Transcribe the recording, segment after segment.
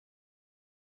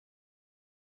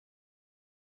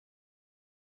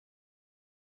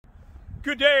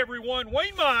Good day, everyone.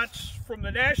 Wayne Motts from the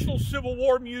National Civil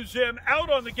War Museum out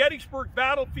on the Gettysburg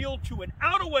Battlefield to an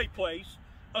out-of-way place,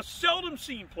 a seldom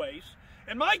seen place.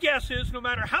 And my guess is no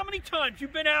matter how many times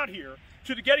you've been out here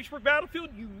to the Gettysburg Battlefield,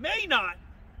 you may not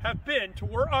have been to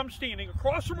where I'm standing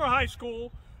across from our high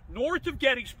school, north of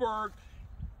Gettysburg,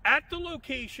 at the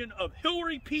location of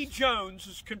Hilary P.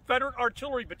 Jones's Confederate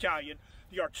Artillery Battalion,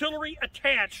 the artillery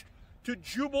attached to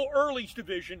Jubal Early's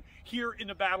division here in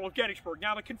the Battle of Gettysburg.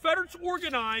 Now, the Confederates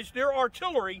organized their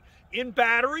artillery in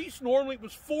batteries. Normally it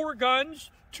was 4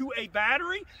 guns to a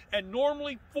battery, and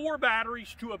normally 4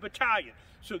 batteries to a battalion.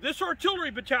 So this artillery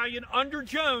battalion under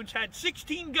Jones had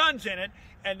 16 guns in it,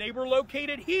 and they were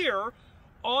located here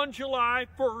on July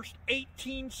 1st,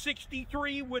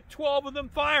 1863, with 12 of them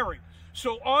firing.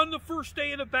 So on the first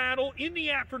day of the battle, in the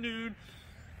afternoon,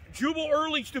 Jubal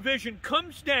Early's division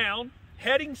comes down,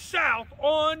 heading south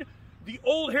on the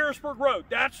old Harrisburg Road.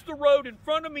 That's the road in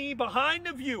front of me, behind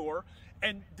the viewer,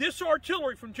 and this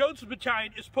artillery from Jones's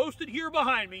battalion is posted here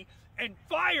behind me and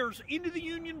fires into the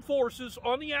Union forces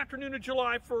on the afternoon of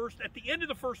July 1st at the end of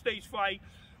the first day's fight,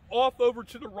 off over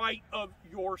to the right of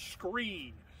your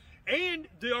screen. And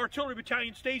the artillery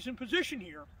battalion stays in position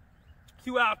here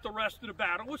throughout the rest of the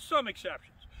battle, with some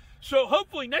exceptions. So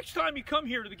hopefully next time you come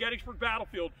here to the Gettysburg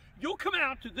Battlefield, you'll come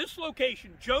out to this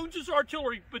location, Jones's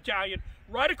Artillery Battalion,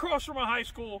 right across from a high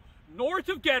school, north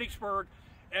of Gettysburg.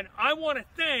 And I want to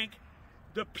thank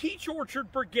the Peach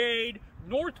Orchard Brigade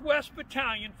Northwest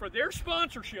Battalion for their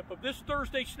sponsorship of this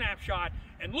Thursday Snapshot.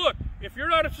 And look, if you're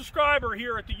not a subscriber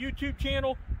here at the YouTube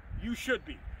channel, you should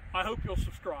be. I hope you'll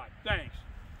subscribe. Thanks.